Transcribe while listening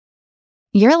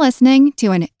You're listening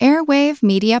to an Airwave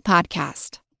Media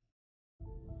Podcast.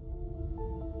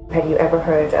 Have you ever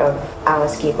heard of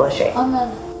Alice Guy-Blaché? I'm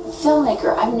a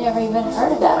filmmaker. I've never even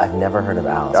heard of that. I've never heard of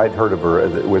Alice. I'd heard of her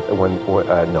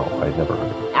no, I'd never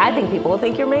heard of her. I think people will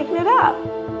think you're making it up.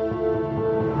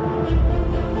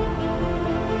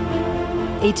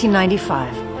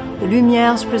 1895. The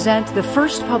Lumières present the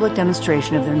first public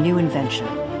demonstration of their new invention,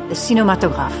 the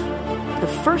cinématographe, the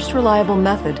first reliable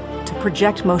method to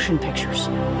project motion pictures.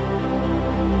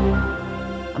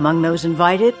 Among those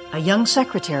invited, a young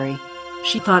secretary.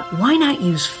 She thought, why not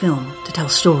use film to tell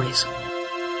stories?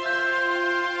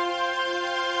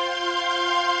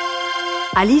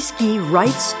 Alice Guy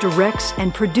writes, directs,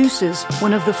 and produces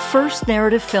one of the first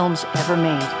narrative films ever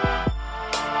made.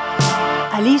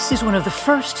 Alice is one of the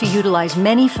first to utilize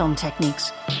many film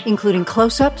techniques, including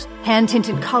close-ups,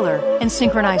 hand-tinted color, and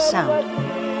synchronized sound.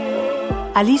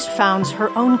 Alice founds her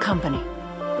own company,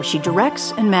 where she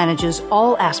directs and manages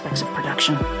all aspects of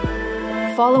production.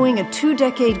 Following a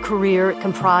 2-decade career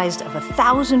comprised of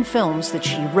 1,000 films that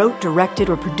she wrote, directed,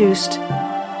 or produced,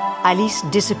 Alice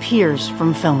disappears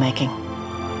from filmmaking.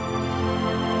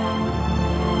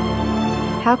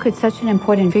 How could such an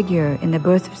important figure in the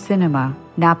birth of cinema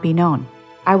not be known?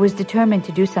 I was determined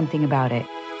to do something about it.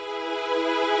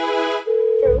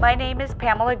 My name is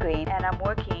Pamela B, and I'm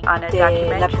working on a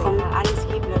documentary. Alice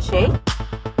Guy-Blaché.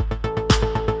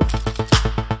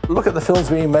 Look at the films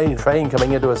being made, train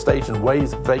coming into a station,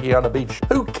 waves breaking on a beach.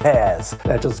 Who cares?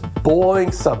 They're just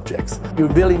boring subjects. You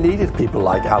really needed people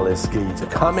like Alice Guy to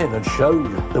come in and show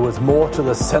you there was more to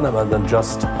the cinema than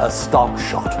just a stock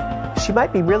shot. She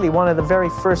might be really one of the very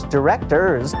first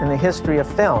directors in the history of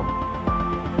film.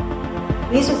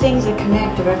 These are things that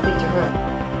connect directly to her.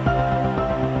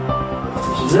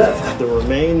 This is it. The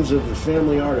remains of the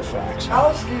family artifacts.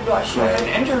 Alice Guy-Blaché,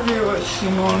 an interview with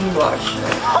Simone Blaché.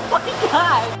 Oh my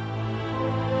God!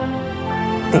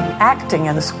 The acting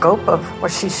and the scope of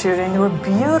what she's shooting were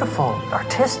beautiful,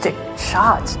 artistic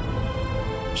shots.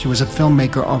 She was a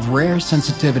filmmaker of rare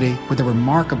sensitivity with a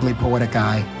remarkably poetic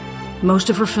eye. Most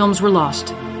of her films were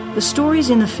lost. The stories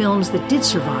in the films that did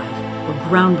survive were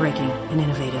groundbreaking and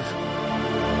innovative.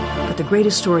 But the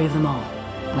greatest story of them all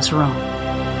was her own.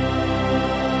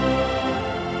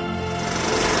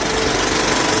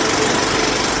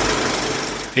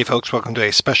 Hey folks, welcome to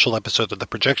a special episode of The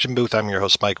Projection Booth. I'm your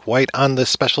host, Mike White. On this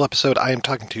special episode, I am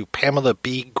talking to Pamela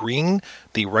B. Green,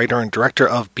 the writer and director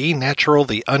of Be Natural,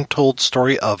 the Untold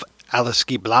Story of Alice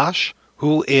Guy-Blaché,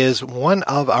 who is one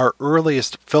of our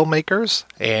earliest filmmakers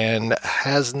and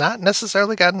has not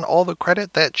necessarily gotten all the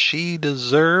credit that she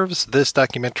deserves. This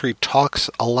documentary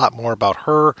talks a lot more about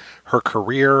her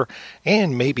career,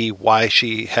 and maybe why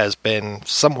she has been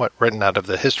somewhat written out of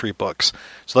the history books.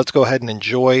 So let's go ahead and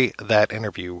enjoy that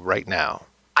interview right now.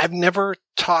 I've never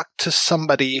talked to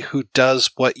somebody who does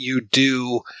what you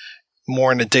do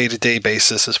more on a day-to-day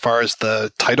basis as far as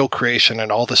the title creation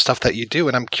and all the stuff that you do.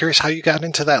 And I'm curious how you got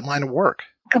into that line of work.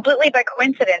 Completely by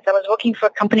coincidence. I was working for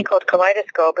a company called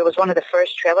Kaleidoscope. It was one of the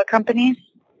first trailer companies,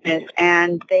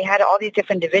 and they had all these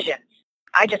different divisions.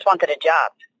 I just wanted a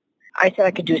job. I said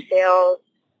I could do sales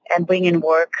and bring in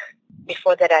work.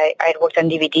 Before that, I'd worked on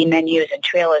DVD menus and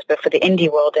trailers, but for the indie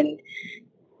world. And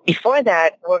before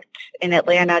that, worked in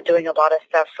Atlanta doing a lot of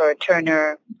stuff for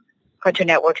Turner, Cartoon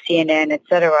Network, CNN,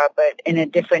 etc., but in a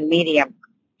different medium.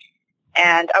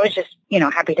 And I was just,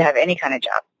 happy to have any kind of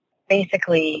job.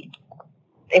 Basically,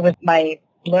 it was my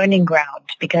learning ground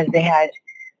because they had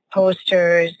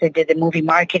posters, they did the movie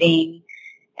marketing,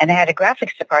 and they had a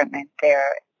graphics department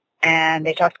there. And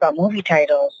they talked about movie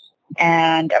titles.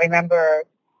 And I remember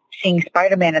seeing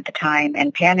Spider-Man at the time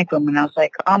and Panic Room, and I was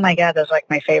like, oh my God, those are like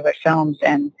my favorite films.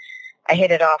 And I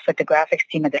hit it off with the graphics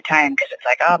team at the time because it's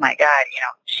like, oh my God,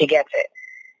 she gets it.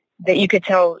 That you could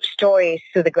tell stories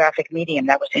through the graphic medium.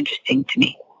 That was interesting to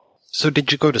me. So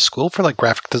did you go to school for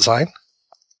graphic design?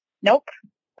 Nope.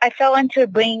 I fell into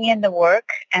bringing in the work,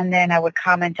 and then I would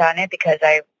comment on it because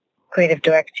I creative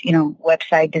direct,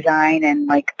 website design and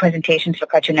presentations for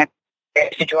Cartoon Network. I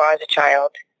used to draw as a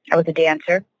child. I was a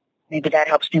dancer. Maybe that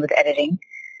helps me with editing.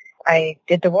 I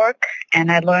did the work,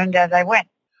 and I learned as I went.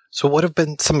 So what have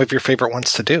been some of your favorite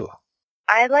ones to do?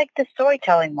 I like the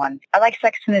storytelling ones. I like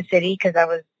Sex and the City because that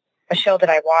was a show that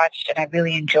I watched, and I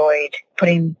really enjoyed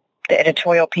putting the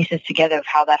editorial pieces together of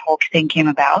how that whole thing came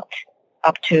about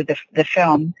up to the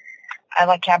film. I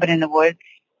like Cabin in the Woods.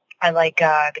 I like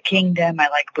The Kingdom. I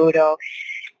like Budo.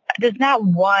 There's not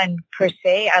one per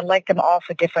se. I like them all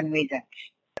for different reasons.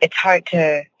 It's hard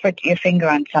to put your finger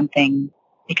on something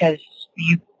because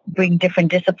you bring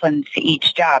different disciplines to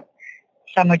each job.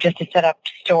 Some are just to set up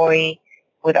story,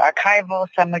 with archival.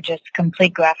 Some are just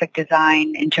complete graphic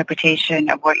design, interpretation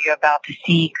of what you're about to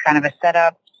see, kind of a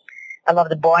setup. I love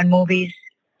the Bourne movies.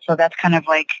 So that's kind of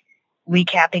like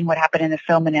recapping what happened in the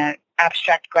film in an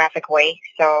abstract graphic way.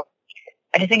 So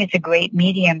I just think it's a great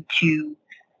medium to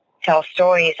tell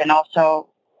stories, and also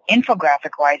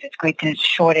infographic-wise, it's great to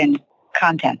shorten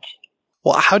content.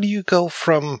 Well, how do you go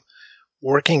from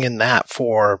working in that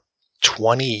for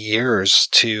 20 years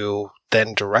to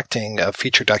then directing a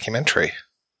feature documentary?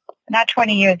 Not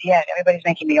 20 years yet. Everybody's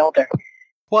making me older.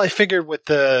 Well, I figured with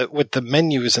the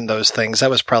menus and those things, that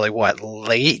was probably what,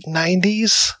 late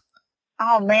 90s?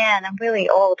 Oh man, I'm really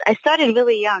old. I started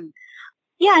really young.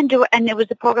 Yeah, and it was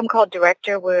a program called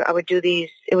Director where I would do these.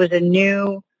 It was a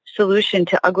new solution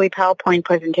to ugly PowerPoint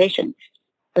presentations.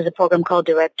 There's a program called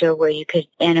Director where you could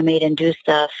animate and do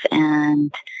stuff.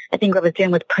 And I think I was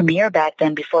doing with Premiere back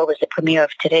then before it was the Premiere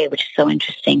of today, which is so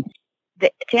interesting.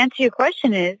 To answer your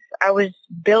question is, I was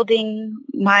building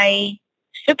my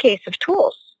suitcase of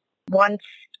tools. Once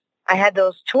I had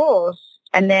those tools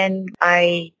and then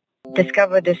I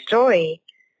discovered the story,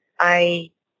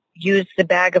 I used the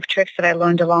bag of tricks that I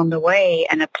learned along the way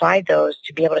and applied those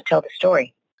to be able to tell the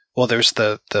story. Well, there's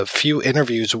the few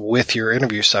interviews with your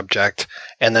interview subject,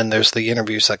 and then there's the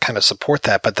interviews that kind of support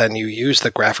that, but then you use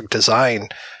the graphic design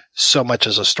so much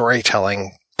as a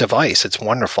storytelling device. It's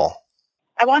wonderful.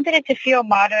 I wanted it to feel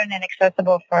modern and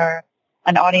accessible for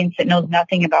an audience that knows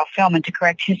nothing about film, and to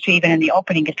correct history even in the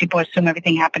opening, because people assume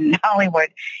everything happened in Hollywood.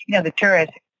 You know, the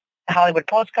tourists, Hollywood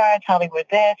postcards, Hollywood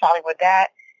this, Hollywood that.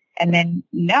 And then,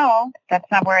 no,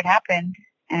 that's not where it happened.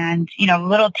 And, you know,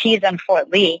 little tease on Fort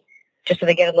Lee, just so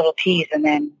they get a little tease and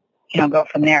then, you know, go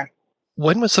from there.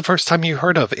 When was the first time you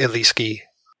heard of Iliski?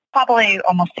 Probably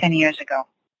almost 10 years ago.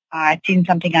 I'd seen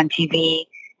something on TV,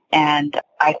 and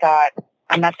I thought,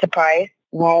 I'm not surprised.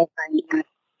 Well, I,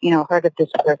 you know, heard of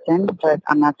this person, but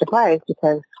I'm not surprised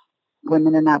because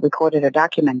women are not recorded or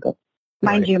documented.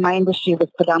 Mind you, my industry was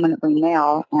predominantly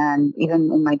male, and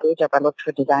even in my day job, I looked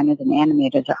for designers and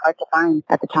animators. They're hard to find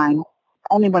at the time.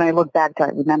 Only when I look back do I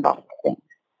remember all these things.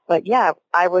 But yeah,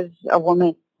 I was a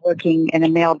woman working in a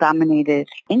male-dominated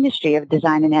industry of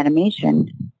design and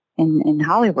animation in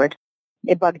Hollywood.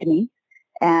 It bugged me,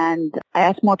 and I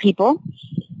asked more people,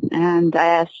 and I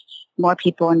asked more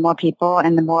people and more people,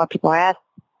 and the more people I asked,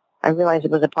 I realized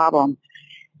it was a problem.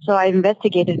 So I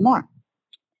investigated more.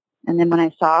 And then when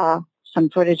I saw some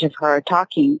footage of her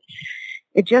talking,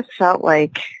 it just felt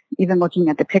like, even looking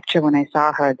at the picture when I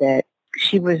saw her, that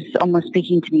she was almost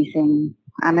speaking to me saying,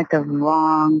 I'm at the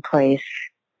wrong place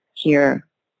here.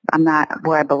 I'm not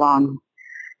where I belong.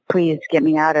 Please get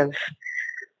me out of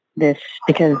this,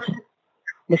 because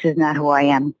this is not who I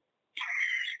am.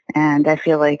 And I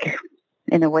feel like,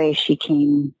 in a way, she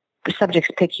came, the subjects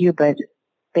pick you, but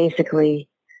basically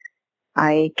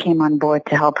I came on board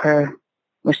to help her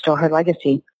restore her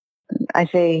legacy.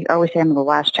 I always say I'm the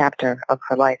last chapter of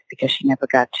her life, because she never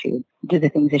got to do the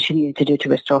things that she needed to do to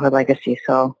restore her legacy.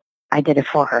 So I did it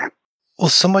for her. Well,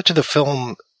 so much of the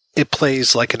film, it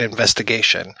plays like an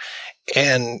investigation.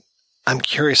 And I'm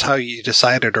curious how you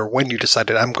decided, or when you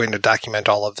decided, I'm going to document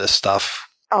all of this stuff.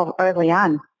 Oh, early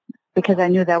on, because I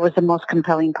knew that was the most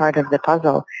compelling part of the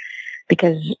puzzle.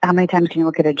 Because how many times can you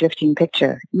look at a drifting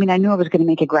picture? I mean, I knew I was going to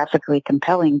make it graphically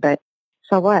compelling, but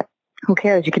so what? Who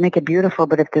cares? You can make it beautiful,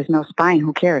 but if there's no spine,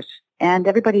 who cares? And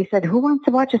everybody said, who wants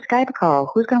to watch a Skype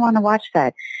call? Who's going to want to watch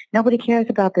that? Nobody cares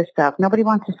about this stuff. Nobody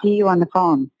wants to see you on the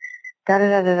phone.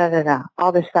 Da-da-da-da-da-da-da,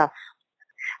 all this stuff.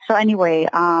 So anyway,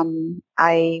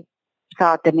 I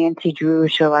thought the Nancy Drew,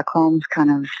 Sherlock Holmes kind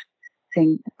of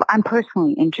thing. I'm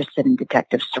personally interested in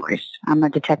detective stories. I'm a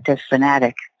detective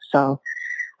fanatic, so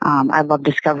I love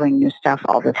discovering new stuff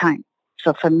all the time.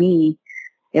 So for me,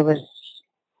 it was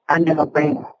a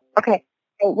no-brainer. Okay,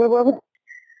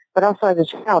 but also as a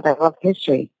child, I loved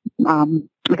history. I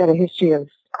got a history of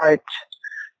art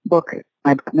book,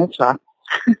 my bar mitzvah.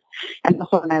 And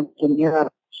also when I was in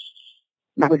Europe,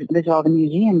 I would visit all the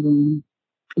museums and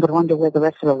would wonder where the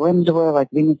rest of the limbs were, like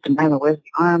Venus de Milo, where's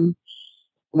the arm?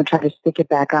 I'm going to try to stick it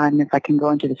back on if I can go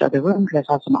into this other room, because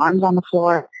I saw some arms on the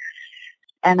floor.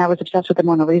 And I was obsessed with the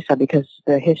Mona Lisa because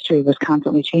the history was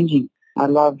constantly changing. I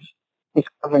love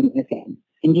discovering new things.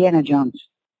 Indiana Jones.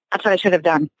 That's what I should have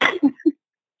done.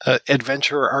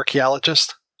 Adventurer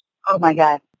archaeologist? Oh my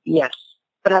God, yes.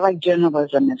 But I like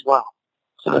journalism as well.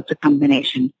 So it's a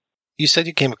combination. You said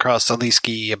you came across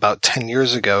Iliski about 10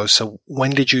 years ago. So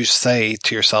when did you say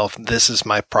to yourself, this is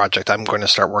my project, I'm going to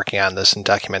start working on this and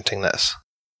documenting this?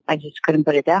 I just couldn't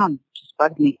put it down. It just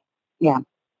bugged me. Yeah.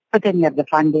 But then you have the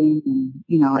funding and,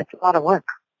 it's a lot of work.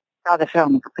 All the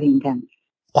film is pretty intense.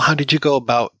 Well, how did you go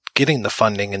about getting the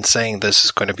funding and saying this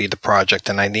is going to be the project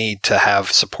and I need to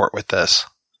have support with this?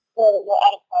 Well,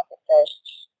 out of pocket first.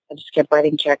 I just kept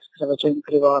writing checks because I was doing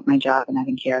pretty well at my job and I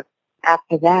didn't care.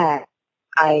 After that,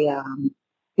 I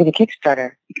did a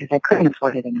Kickstarter because I couldn't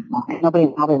afford it anymore. Nobody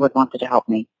in Hollywood wanted to help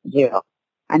me. Zero.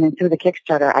 And then through the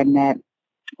Kickstarter, I met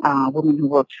a woman who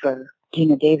worked for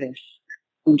Gina Davis,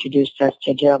 who introduced us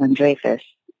to Geraldine Dreyfus.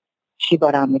 She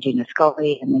brought on Regina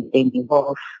Scully and then Amy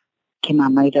Wolf. Came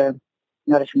on later.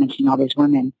 Notice I mentioned all these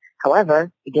women.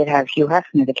 However, we did have Hugh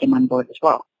Hefner that came on board as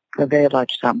well for a very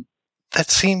large sum. That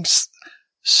seems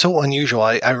so unusual.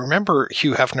 I remember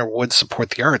Hugh Hefner would support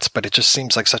the arts, but it just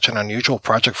seems like such an unusual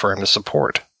project for him to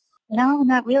support. No,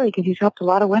 not really, because he's helped a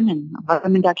lot of women. A lot of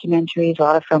women documentaries, a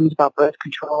lot of films about birth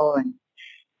control and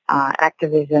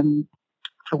activism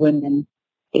for women.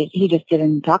 He just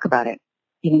didn't talk about it.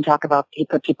 He didn't talk about he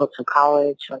put people through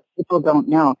college. Like, people don't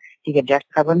know. Did he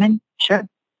objectify women? Sure.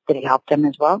 Did he help them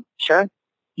as well? Sure.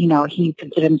 You know, he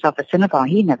considered himself a cinephile.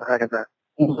 He never heard of her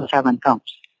in his silent films.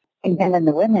 And then in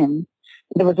the women,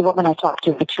 there was a woman I talked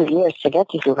to for 2 years to get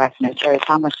to Hugh Hefner, Terry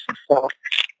Thomas. So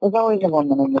there's always a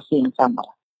woman in the scene somewhere.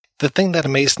 The thing that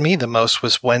amazed me the most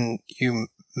was when you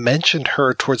mentioned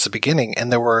her towards the beginning,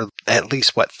 and there were at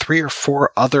least, 3 or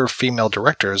 4 other female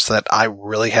directors that I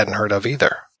really hadn't heard of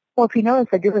either. Well, if you notice,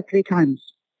 I do it 3 times.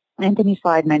 Anthony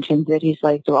Slide mentions it. He's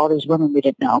like, to all these women we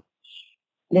didn't know.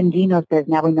 Then Dino says,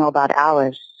 now we know about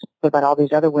Alice, but about all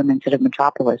these other women to the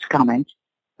Metropolis comment.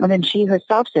 And then she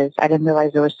herself says, I didn't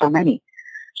realize there were so many.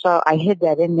 So I hid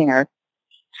that in there,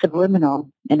 subliminal,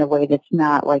 in a way that's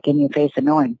not like in your face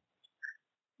annoying.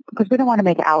 Because we don't want to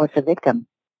make Alice a victim.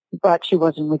 But she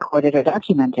wasn't recorded or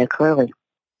documented, clearly.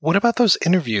 What about those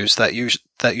interviews that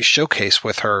you showcase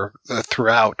with her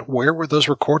throughout? Where were those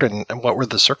recorded, and what were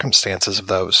the circumstances of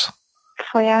those?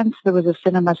 France, there was a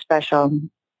cinema special.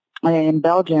 And in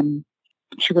Belgium,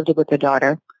 she lived with her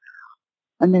daughter.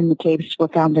 And then the tapes were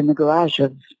found in the garage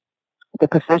of the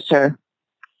professor.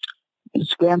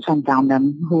 His grandson found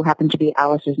them, who happened to be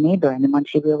Alice's neighbor. And then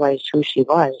once he realized who she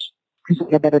was, he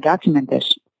said, I better document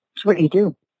this. That's what you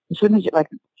do. As soon as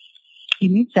you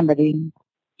meet somebody, you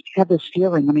have this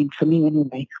feeling, I mean, for me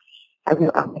anyway, I'm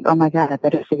like, oh my God, I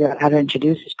better figure out how to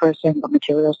introduce this person. What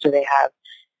materials do they have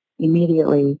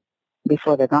immediately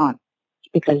before they're gone?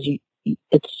 Because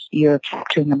you're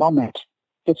capturing the moment.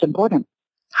 It's important.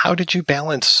 How did you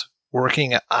balance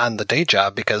working on the day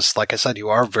job? Because, like I said, you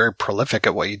are very prolific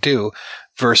at what you do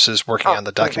versus working on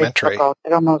the documentary.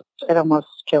 It almost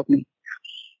killed me.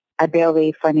 I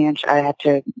barely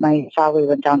my salary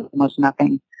went down to almost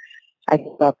nothing. I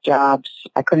gave up jobs.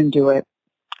 I couldn't do it.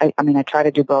 I mean, I tried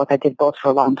to do both. I did both for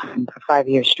a long time, for 5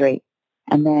 years straight.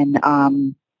 And then I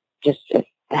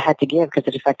had to give because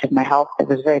it affected my health. It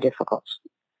was very difficult.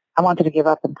 I wanted to give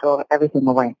up and throw everything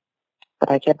away. But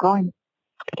I kept going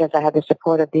because I had the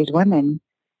support of these women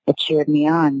that cheered me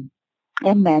on.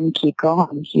 And men, keep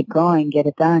going, get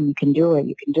it done. You can do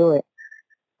it.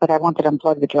 But I wanted to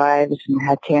unplug the drives and I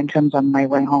had tantrums on my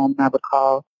way home. I would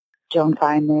call Joan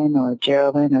Feynman or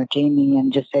Geraldine or Jamie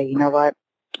and just say, you know what,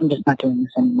 I'm just not doing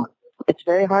this anymore. It's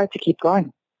very hard to keep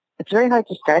going. It's very hard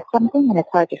to start something and it's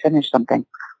hard to finish something.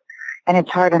 And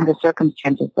it's hard under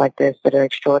circumstances like this that are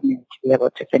extraordinary to be able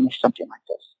to finish something like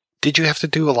this. Did you have to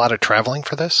do a lot of traveling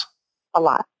for this? A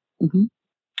lot. Mm-hmm.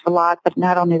 A lot, but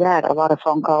not only that, a lot of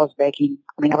phone calls, begging.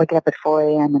 I mean, I would get up at 4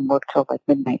 a.m. and work till like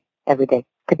midnight every day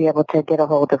to be able to get a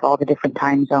hold of all the different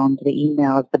time zones, the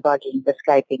emails, the bugging, the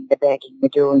Skyping, the begging, the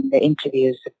doing, the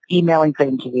interviews, emailing for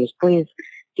interviews. Please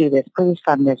do this. Please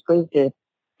fund this. Please do.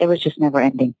 It was just never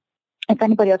ending. If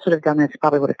anybody else would have done this, it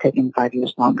probably would have taken 5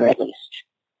 years longer at least.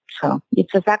 So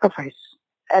it's a sacrifice.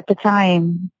 At the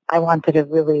time, I wanted to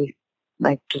really,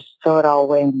 just throw it all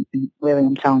away. And really,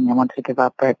 I'm telling you, I wanted to give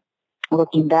up. But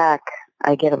looking back,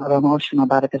 I get a little emotional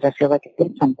about it because I feel like I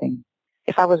did something.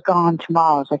 If I was gone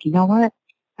tomorrow, I was like, you know what?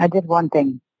 I did one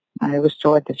thing. I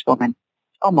restored this woman.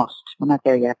 Almost. We're not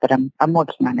there yet, but I'm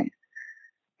working on it.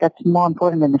 That's more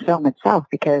important than the film itself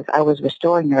because I was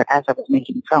restoring her as I was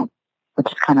making the film,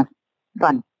 which is kind of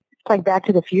fun. It's like Back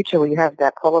to the Future where you have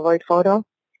that Polaroid photo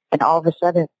and all of a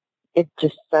sudden it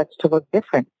just starts to look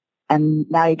different. And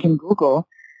now you can Google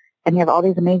and you have all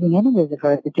these amazing images of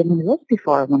her that didn't exist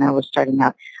before when I was starting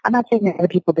out. I'm not saying that other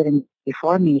people didn't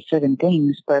before me certain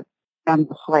things, but on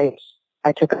the flights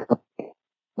I took up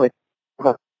with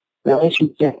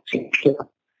relationships,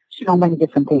 so many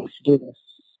different things to do this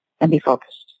and be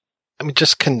focused. I mean,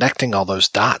 just connecting all those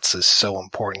dots is so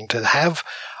important. To have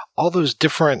all those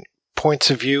different points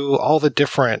of view, all the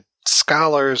different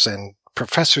scholars and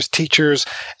professors, teachers,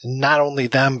 not only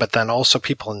them, but then also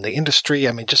people in the industry.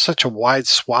 I mean, just such a wide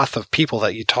swath of people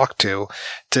that you talk to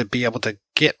be able to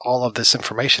get all of this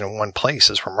information in one place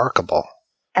is remarkable.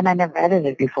 And I never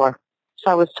edited before.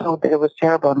 So I was told that it was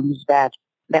terrible and it was bad.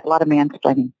 A lot of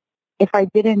mansplaining. If I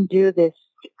didn't do this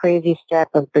crazy step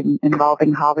of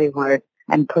involving Hollywood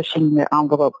and pushing the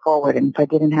envelope forward, and if I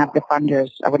didn't have the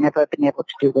funders, I would never have been able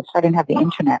to do this. I didn't have the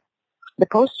internet. The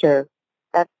poster,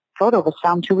 that photo was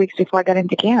found 2 weeks before I got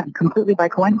into Cannes, completely by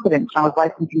coincidence. I was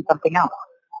licensing something else.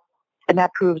 And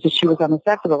that proves that she was on the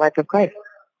set for The Life of Christ.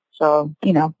 So,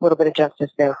 a little bit of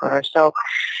justice there for her. So,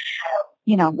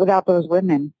 without those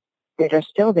women that are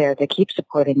still there, that keep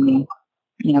supporting me,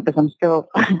 because I'm still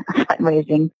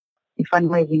fundraising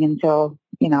until,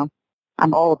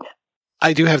 I'm old.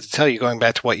 I do have to tell you, going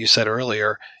back to what you said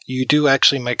earlier, you do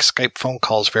actually make Skype phone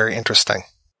calls very interesting.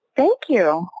 Thank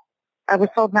you. I was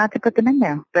told not to put them in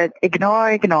there, but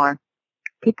ignore.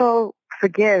 People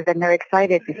forgive and they're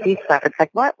excited to see stuff. It's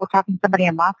like, what? We're talking to somebody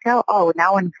in Moscow? Oh,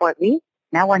 now in Fort Lee?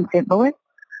 Now in St. Louis?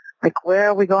 Like, where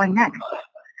are we going next?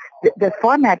 The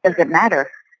format doesn't matter.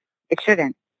 It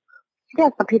shouldn't. Yeah,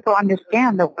 so people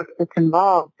understand the work that's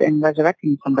involved in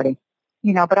resurrecting somebody.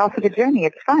 But also the journey.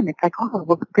 It's fun. It's like, oh,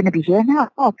 we're going to be here now.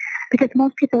 Oh, because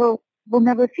most people will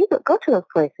never go to those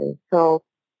places. So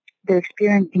they're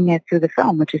experiencing it through the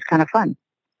film, which is kind of fun.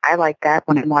 I like that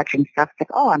when I'm watching stuff. It's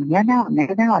like, oh, I'm here now, I'm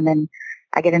there now. And then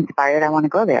I get inspired. I want to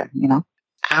go there,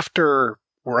 After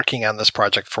working on this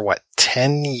project for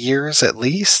 10 years at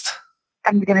least?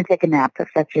 I'm going to take a nap if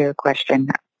that's your question.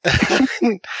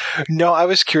 No, I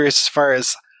was curious as far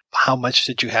as how much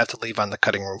did you have to leave on the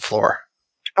cutting room floor?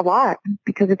 A lot,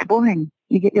 because it's boring.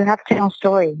 You have to tell a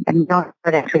story, and you don't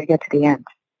have to actually get to the end.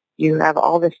 You have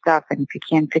all this stuff, and if you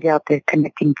can't figure out the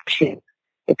connecting shit,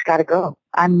 it's got to go.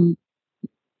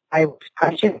 I was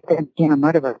precious and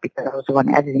murderer because I was the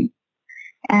one editing.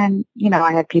 And,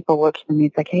 I had people working with me.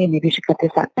 It's like, hey, maybe you should cut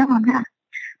this out. No, I'm not.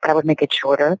 But I would make it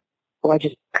shorter, or I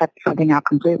just cut something out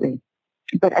completely.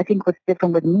 But I think what's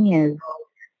different with me is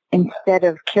instead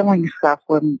of killing stuff,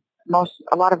 when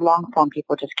a lot of long-form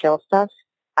people just kill stuff,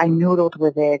 I noodled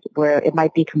with it where it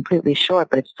might be completely short,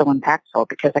 but it's still impactful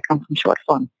because I come from short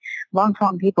form.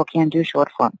 Long-form people can't do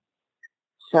short form.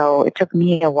 So it took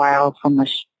me a while from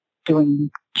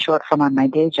doing short form on my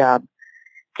day job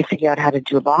to figure out how to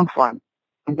do long form.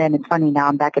 And then it's funny, now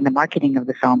I'm back in the marketing of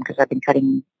the film because I've been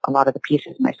cutting a lot of the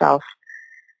pieces myself.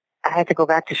 I had to go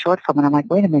back to short form, and I'm like,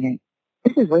 wait a minute,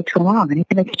 this is way too long. I need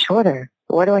to make it shorter.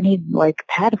 What do I need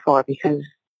pad for? Because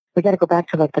we got to go back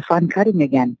to the fun cutting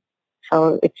again.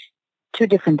 So it's two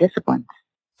different disciplines.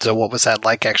 So what was that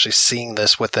like actually seeing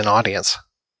this with an audience?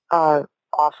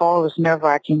 Awful. It was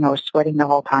nerve-wracking. I was sweating the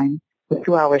whole time for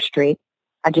 2 hours straight.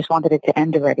 I just wanted it to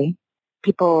end already.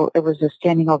 It was a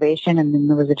standing ovation, and then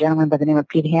there was a gentleman by the name of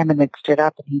Pete Hammond that stood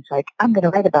up, and he's like, I'm going to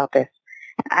write about this.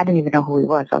 And I didn't even know who he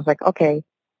was. I was like, okay.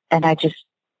 And I just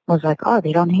was like, oh,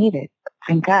 they don't hate it.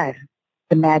 Thank God.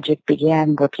 The magic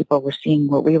began where people were seeing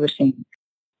what we were seeing.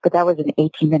 But that was an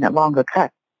 18-minute longer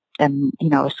cut. And,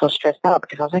 I was so stressed out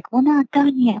because I was like, we're not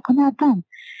done yet. We're not done.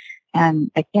 And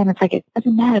again, it's like, it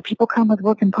doesn't matter. People come with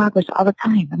work in progress all the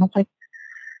time. And I was like,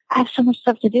 I have so much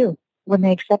stuff to do. When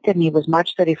they accepted me, it was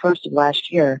March 31st of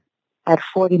last year. I had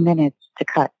 40 minutes to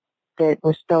cut that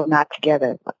was still not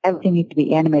together. Everything needed to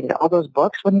be animated. All those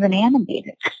books weren't even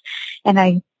animated. And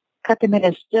I cut them in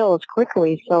as stills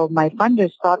quickly, so my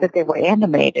funders thought that they were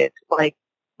animated,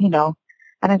 And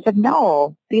I said,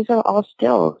 no, these are all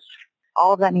stills.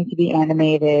 All of that needs to be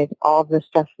animated. All of the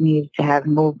stuff needs to have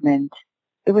movement.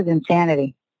 It was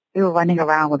insanity. We were running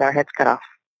around with our heads cut off,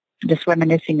 just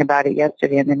reminiscing about it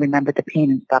yesterday, and then remembered the pain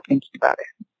and stopped thinking about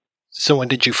it. So when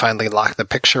did you finally lock the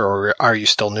picture, or are you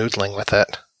still noodling with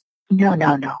it? No,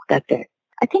 that's it.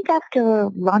 I think after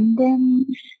London,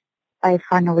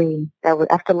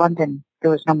 after London,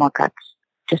 there was no more cuts.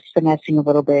 Just finessing a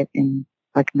little bit in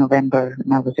November,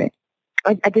 and that was it.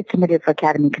 I did submit it for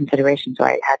Academy consideration, so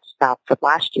I had to stop for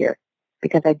last year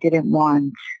because I didn't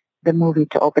want the movie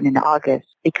to open in August.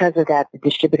 Because of that, the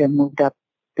distributor moved up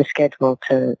the schedule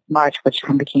to March, which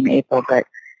then became April. But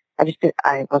I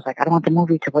was like, I don't want the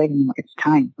movie to wait anymore. It's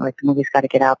time. The movie's got to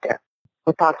get out there.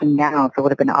 We're talking now. If it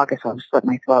would have been August, I would have slit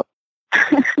my throat.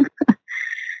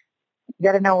 You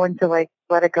got to know when to let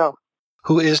it go.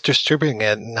 Who is distributing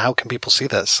it, and how can people see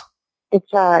this?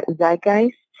 It's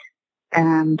Zeitgeist,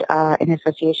 and in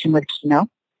association with Kino.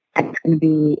 And it's going to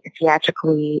be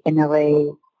theatrically in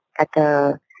LA at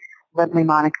the Lemley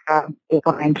Monica,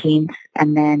 April 19th,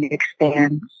 and then it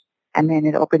expands. And then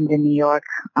it opens in New York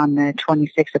on the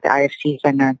 26th at the IFC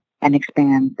Center and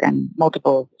expands, and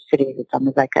multiple cities. It's on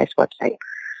the Zeitgeist website.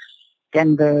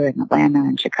 Denver and Atlanta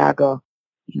and Chicago.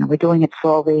 We're doing it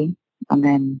slowly, and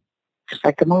then just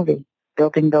like the movie,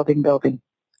 building.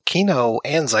 Kino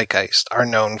and Zeitgeist are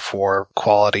known for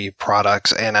quality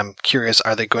products, and I'm curious,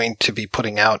 are they going to be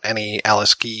putting out any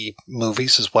Alice Guy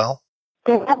movies as well?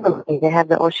 They have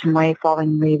the Ocean Way,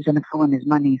 Falling Leaves, and A Fool and His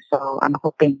Money. So I'm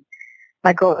hoping,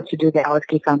 my goal is to do the Alice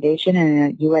Guy Foundation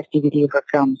and a U.S. DVD for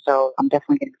film. So I'm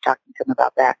definitely going to be talking to them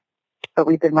about that. But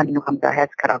we've been running around with our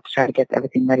heads cut off to try to get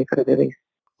everything ready for the release.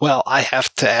 Well, I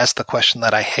have to ask the question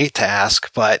that I hate to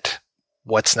ask, but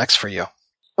what's next for you?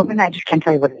 Well, then I just can't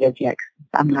tell you what it is yet.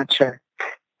 I'm not sure.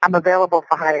 I'm available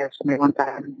for hire if somebody wants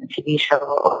a TV show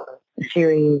or a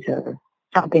series or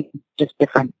something just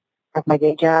different. I have my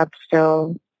day job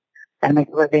still. I make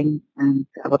a living, and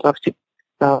I would love to.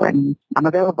 So, and I'm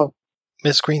available.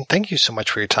 Ms. Green, thank you so much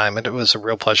for your time. It was a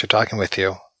real pleasure talking with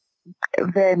you.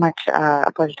 Very much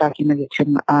a pleasure talking with you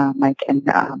too, Mike. And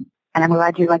I'm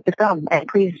glad you liked the film. And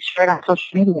please share it on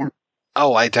social media.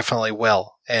 Oh, I definitely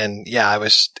will. And yeah, I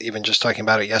was even just talking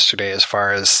about it yesterday as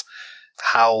far as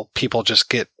how people just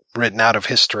get written out of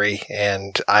history.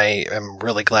 And I am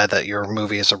really glad that your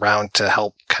movie is around to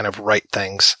help kind of write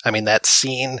things. I mean, that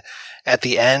scene at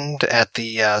the end at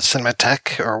the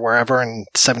Cinematheque or wherever in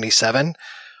 1977.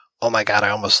 Oh my God, I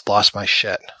almost lost my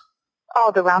shit.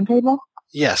 Oh, the round table?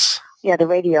 Yes. Yeah, the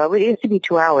radio. It used to be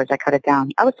 2 hours. I cut it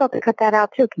down. I was told to cut that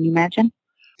out too. Can you imagine?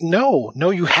 No,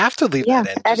 you have to leave that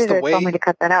in. Yeah, editor told me to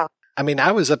cut that out. I mean,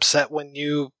 I was upset when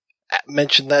you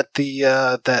mentioned that the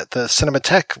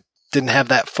Cinematheque didn't have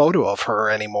that photo of her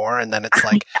anymore, and then it's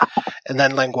like, and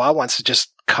then Langlois wants to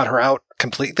just cut her out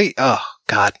completely. Oh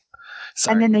God!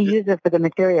 Sorry. And then they use it for the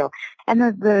material. And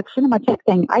the Cinematheque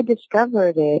thing, I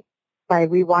discovered it by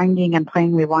rewinding and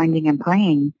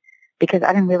playing, because I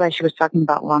didn't realize she was talking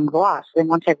about Langlois. Then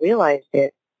once I realized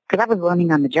it, because I was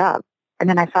learning on the job, and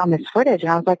then I found this footage,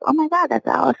 and I was like, oh my God, that's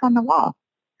Alice on the wall.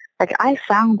 Like, I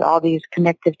found all these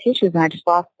connective tissues, and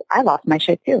I lost my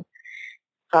shit too.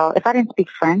 So if I didn't speak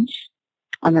French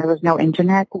and there was no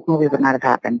internet, the movie would not have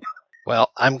happened.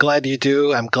 Well, I'm glad you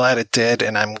do. I'm glad it did,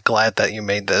 and I'm glad that you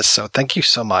made this. So thank you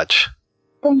so much.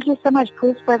 Thank you so much.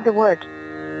 Please spread the word.